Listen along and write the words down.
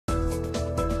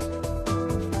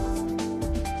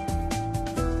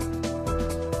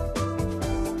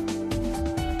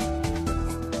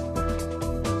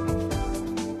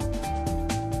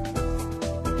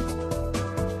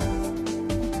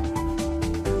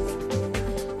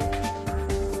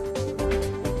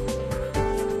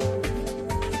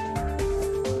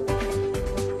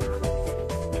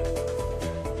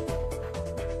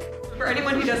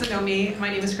anyone who doesn't know me, my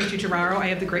name is Christy Geraro. I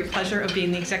have the great pleasure of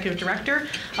being the Executive Director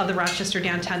of the Rochester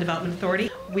Downtown Development Authority.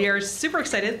 We are super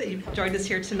excited that you've joined us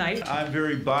here tonight. I'm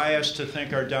very biased to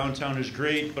think our downtown is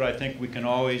great, but I think we can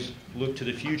always look to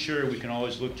the future. We can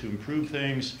always look to improve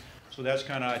things. So that's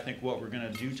kind of, I think, what we're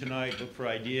going to do tonight, look for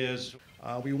ideas.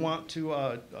 We want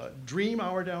to dream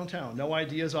our downtown. No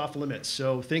ideas off limits.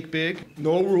 So think big.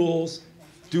 No rules.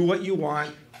 Do what you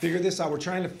want. Figure this out. We're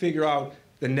trying to figure out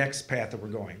the next path that we're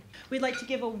going. We'd like to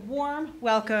give a warm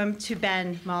welcome to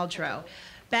Ben Muldrow.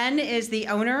 Ben is the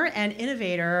owner and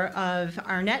innovator of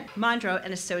Arnett, Muldrow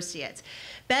and Associates.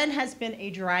 Ben has been a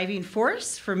driving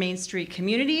force for Main Street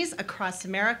communities across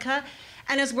America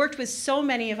and has worked with so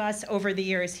many of us over the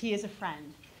years. He is a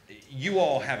friend. You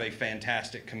all have a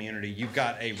fantastic community. You've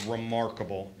got a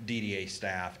remarkable DDA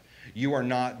staff. You are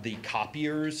not the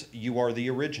copiers, you are the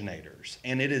originators.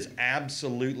 And it is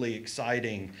absolutely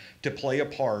exciting to play a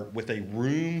part with a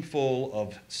room full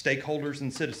of stakeholders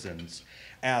and citizens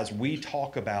as we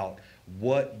talk about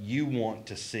what you want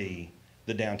to see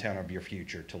the downtown of your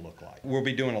future to look like. We'll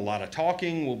be doing a lot of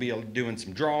talking, we'll be doing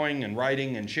some drawing and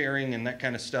writing and sharing and that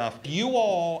kind of stuff. You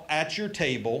all at your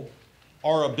table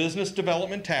are a business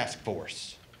development task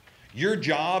force. Your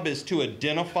job is to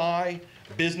identify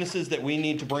businesses that we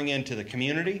need to bring into the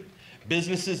community,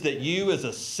 businesses that you as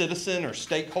a citizen or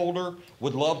stakeholder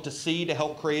would love to see to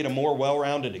help create a more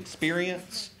well-rounded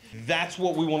experience. That's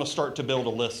what we want to start to build a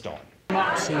list on.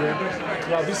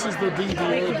 Well, this is the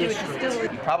DDA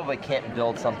district. You probably can't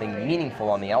build something meaningful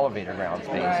on the elevator ground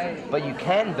space, but you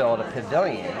can build a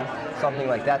pavilion, something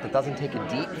like that, that doesn't take a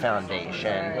deep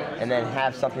foundation, and then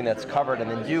have something that's covered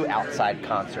and then do outside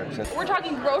concerts. We're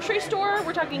talking grocery store,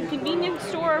 we're talking convenience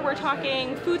store, we're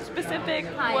talking food specific,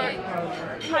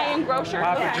 high-end grocer.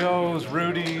 Papa Joe's,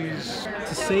 Rudy's.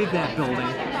 To save that building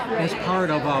as part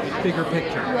of a bigger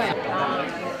picture.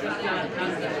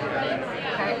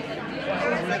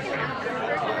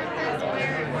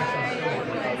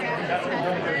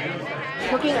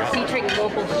 Cooking or featuring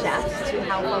local chefs, too.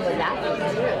 How fun would that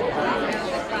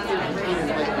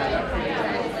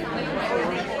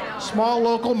be? Small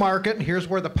local market, here's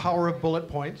where the power of bullet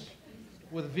points,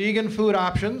 with vegan food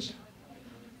options,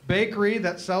 bakery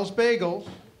that sells bagels,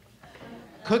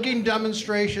 cooking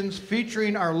demonstrations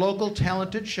featuring our local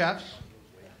talented chefs,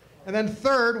 and then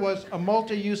third was a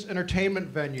multi-use entertainment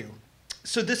venue.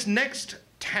 So this next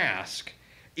task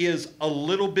is a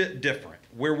little bit different,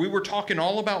 where we were talking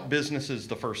all about businesses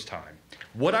the first time.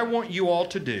 What I want you all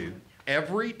to do,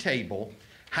 every table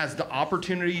has the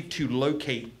opportunity to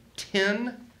locate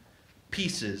 10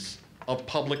 pieces of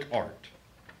public art.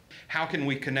 How can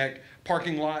we connect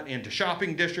parking lot into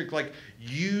shopping district? Like,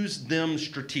 use them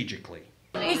strategically.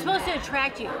 It's supposed to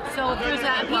attract you. So if there's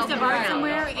a piece of art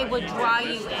somewhere, it would draw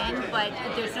you in, but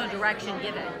there's no direction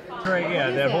given. Right,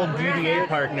 yeah, that whole DDA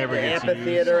park never gets used. The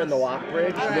amphitheater and the walk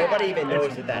bridge, nobody even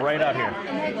knows that. Right out here.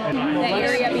 The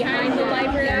area behind the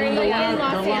library in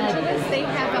Los Angeles, they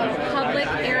have a public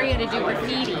area to do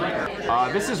graffiti.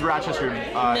 This is Rochester.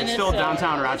 It's still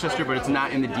downtown Rochester, but it's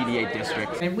not in the DDA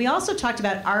district. And we also talked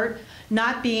about art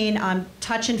not being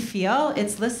touch and feel,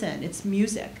 it's listen, it's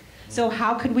music. So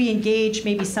how could we engage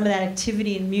maybe some of that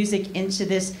activity and music into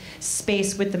this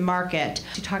space with the market?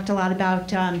 We talked a lot about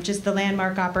just the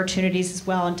landmark opportunities as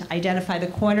well, and to identify the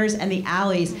corners and the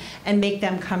alleys and make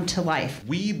them come to life.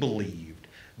 We believed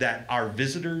that our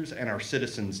visitors and our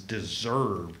citizens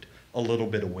deserved a little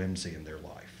bit of whimsy in their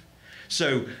life.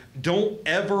 So don't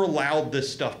ever allow this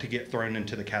stuff to get thrown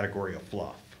into the category of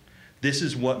fluff. This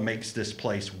is what makes this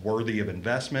place worthy of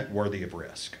investment, worthy of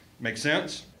risk. Make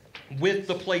sense? With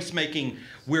the placemaking,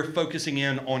 we're focusing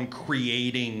in on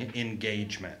creating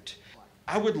engagement.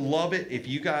 I would love it if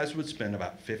you guys would spend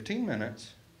about 15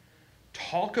 minutes,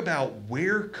 talk about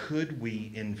where could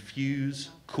we infuse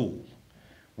cool?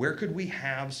 Where could we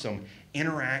have some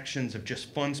interactions of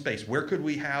just fun space? Where could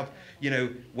we have,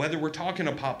 whether we're talking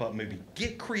a pop-up movie,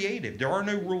 get creative. There are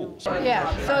no rules.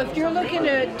 Yeah, so if you're looking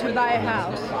to buy a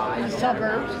house in the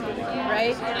suburbs,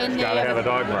 right? And gotta have a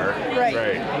dog park.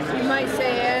 Right. You might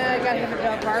say, I gotta have a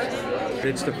dog park.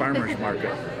 It's the farmer's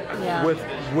market. Yeah.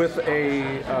 With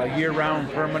a year-round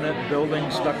permanent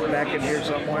building stuck back in here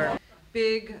somewhere.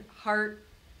 Big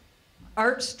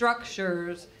art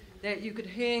structures that you could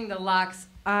hang the locks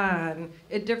on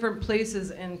at different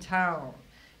places in town.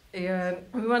 And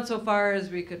we went so far as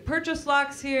we could purchase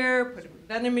locks here, put a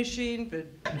vending machine.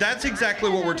 That's exactly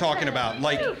what we're talking about.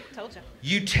 Like,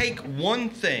 you take one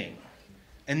thing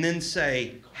and then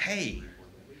say, hey,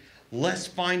 let's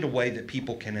find a way that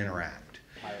people can interact.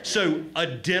 So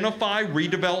identify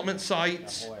redevelopment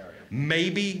sites,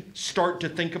 maybe start to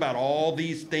think about all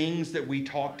these things that we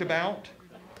talked about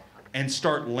and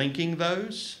start linking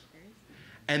those.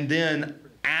 And then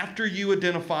after you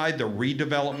identify the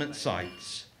redevelopment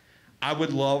sites, I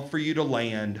would love for you to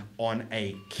land on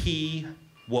a key,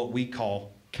 what we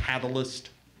call catalyst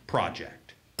project.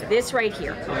 This right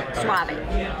here, Suave,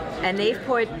 and they've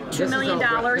put $2 million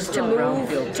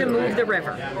to move the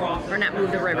river, or not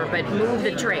move the river, but move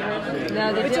the trail.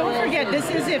 But don't forget, this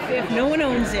is if no one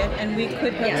owns it, and we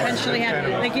could potentially have,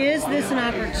 like, is this an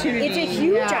opportunity? It's a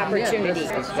huge opportunity.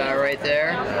 This guy right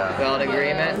there, valid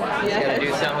agreement. He's gonna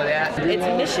do something with that. It's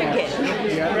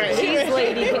Michigan. Cheese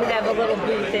Lady can have a little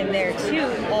booth in there too,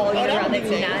 all year round.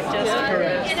 It's not just for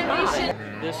innovation.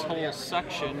 This whole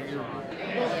section,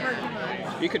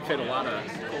 you could fit a lot of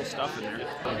cool stuff in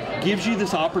there. Gives you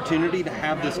this opportunity to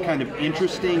have this kind of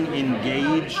interesting,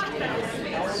 engaged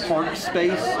park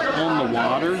space on the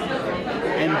water,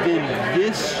 and then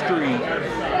this street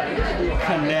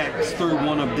connects through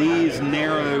one of these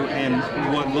narrow and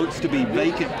what looks to be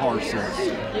vacant parcels,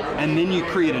 and then you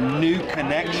create a new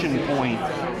connection point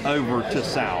over to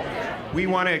south. We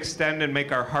want to extend and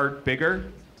make our heart bigger,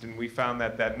 and we found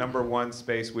that that number one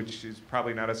space, which is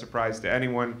probably not a surprise to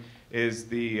anyone, is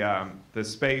the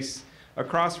space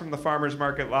across from the farmers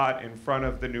market lot in front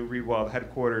of the new Rewald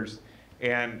headquarters.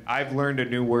 And I've learned a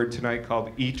new word tonight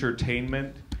called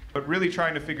eatertainment, but really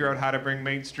trying to figure out how to bring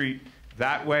Main Street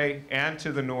that way and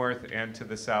to the north and to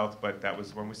the south, but that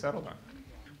was when we settled on.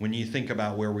 When you think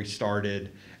about where we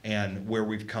started and where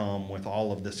we've come with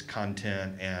all of this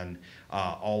content and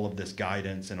all of this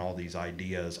guidance and all these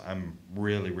ideas, I'm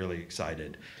really, really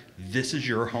excited. This is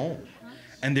your home.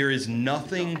 And there is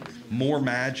nothing more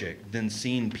magic than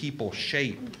seeing people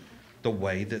shape the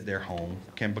way that their home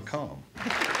can become.